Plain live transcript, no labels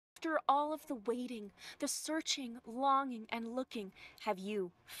After all of the waiting, the searching, longing, and looking, have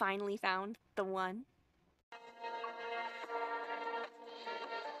you finally found the one?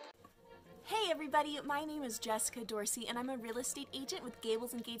 Hey everybody, my name is Jessica Dorcey and I'm a real estate agent with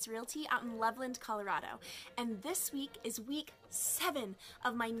Gables and Gates Realty out in Loveland, Colorado. And this week is week 7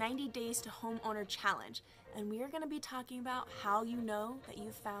 of my 90 Days to Homeowner Challenge. And we are going to be talking about how you know that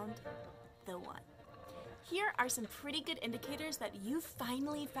you've found the one. Here are some pretty good indicators that you've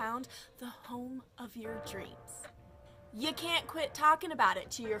finally found the home of your dreams. You can't quit talking about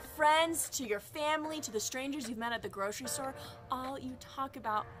it to your friends, to your family, to the strangers you've met at the grocery store. All you talk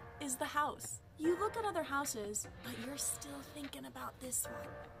about is the house. You look at other houses, but you're still thinking about this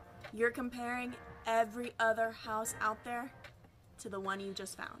one. You're comparing every other house out there to the one you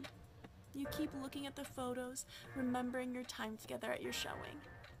just found. You keep looking at the photos, remembering your time together at your showing.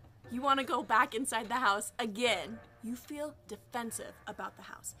 You want to go back inside the house again. You feel defensive about the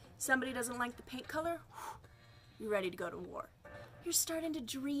house. Somebody doesn't like the paint color, you're ready to go to war. You're starting to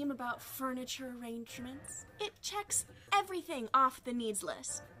dream about furniture arrangements. It checks everything off the needs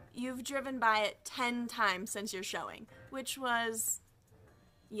list. You've driven by it 10 times since your showing, which was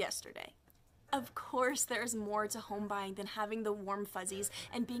yesterday. Of course, there's more to home buying than having the warm fuzzies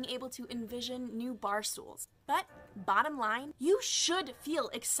and being able to envision new bar stools. But bottom line, you should feel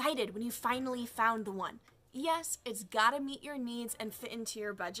excited when you finally found the one. Yes, it's gotta meet your needs and fit into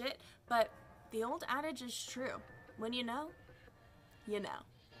your budget, but the old adage is true. When you know, you know.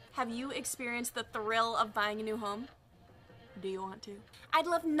 Have you experienced the thrill of buying a new home? Do you want to? I'd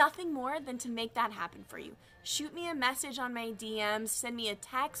love nothing more than to make that happen for you. Shoot me a message on my DMs, send me a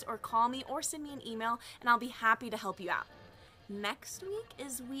text or call me or send me an email and I'll be happy to help you out. Next week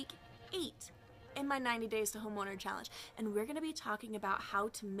is week 8 in my 90 Days to Homeowner Challenge and we're going to be talking about how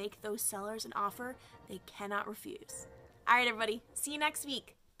to make those sellers an offer they cannot refuse. All right, everybody, see you next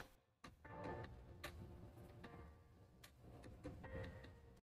week.